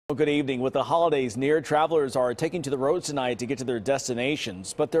Well, good evening. With the holidays near, travelers are taking to the roads tonight to get to their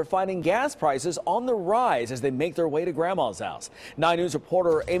destinations, but they're finding gas prices on the rise as they make their way to Grandma's house. 9 News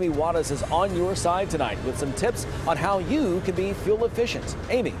reporter Amy Wattis is on your side tonight with some tips on how you can be fuel efficient.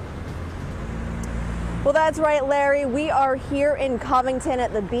 Amy. Well, that's right, Larry. We are here in Covington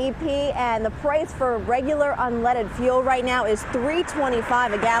at the BP, and the price for regular unleaded fuel right now is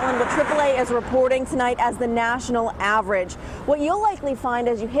 $3.25 a gallon, what AAA is reporting tonight as the national average. What you'll likely find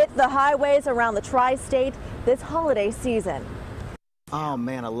as you hit the highways around the tri-state this holiday season. Oh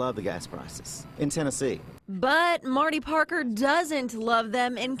man, I love the gas prices in Tennessee. But Marty Parker doesn't love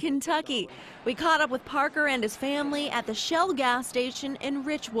them in Kentucky. We caught up with Parker and his family at the Shell gas station in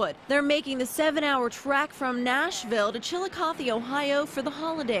Richwood. They're making the 7-hour trek from Nashville to Chillicothe, Ohio for the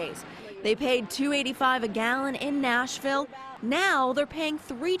holidays. They paid $2.85 a gallon in Nashville. Now they're paying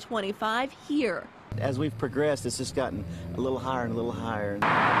 $3.25 here. As we've progressed, it's just gotten a little higher and a little higher.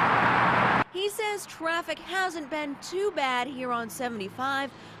 He says traffic hasn't been too bad here on 75,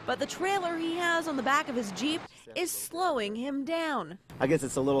 but the trailer he has on the back of his Jeep is slowing him down. I guess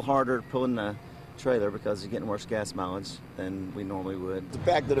it's a little harder pulling the trailer because you're getting worse gas mileage than we normally would. The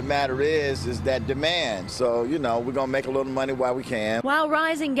fact of the matter is that demand. So, we're going to make a little money while we can. While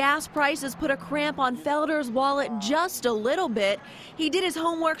rising gas prices put a cramp on Felder's wallet just a little bit, he did his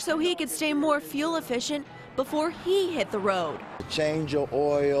homework so he could stay more fuel efficient before he hit the road. Change your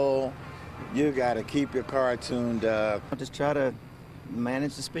oil. You got to keep your car tuned up. I just try to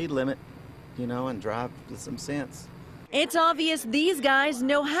manage the speed limit, and drive with some sense. It's obvious these guys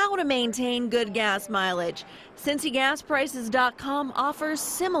know how to maintain good gas mileage. CincyGasPrices.com offers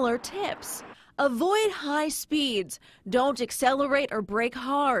similar tips. Avoid high speeds. Don't accelerate or brake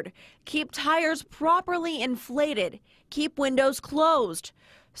hard. Keep tires properly inflated. Keep windows closed.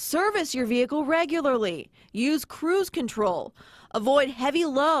 Service your vehicle regularly. Use cruise control. Avoid heavy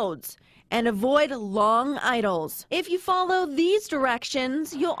loads. And avoid long idles. If you follow these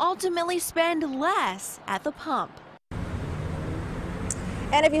directions, you'll ultimately spend less at the pump.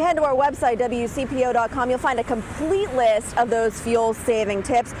 And if you head to our website, WCPO.com, you'll find a complete list of those fuel-saving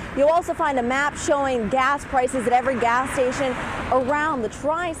tips. You'll also find a map showing gas prices at every gas station around the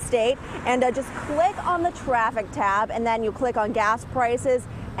tri-state. And just click on the traffic tab, and then you'll click on gas prices,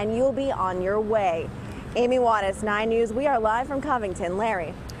 and you'll be on your way. Amy Wattis, 9 News. We are live from Covington.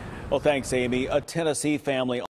 Larry. Well, thanks, Amy. A Tennessee family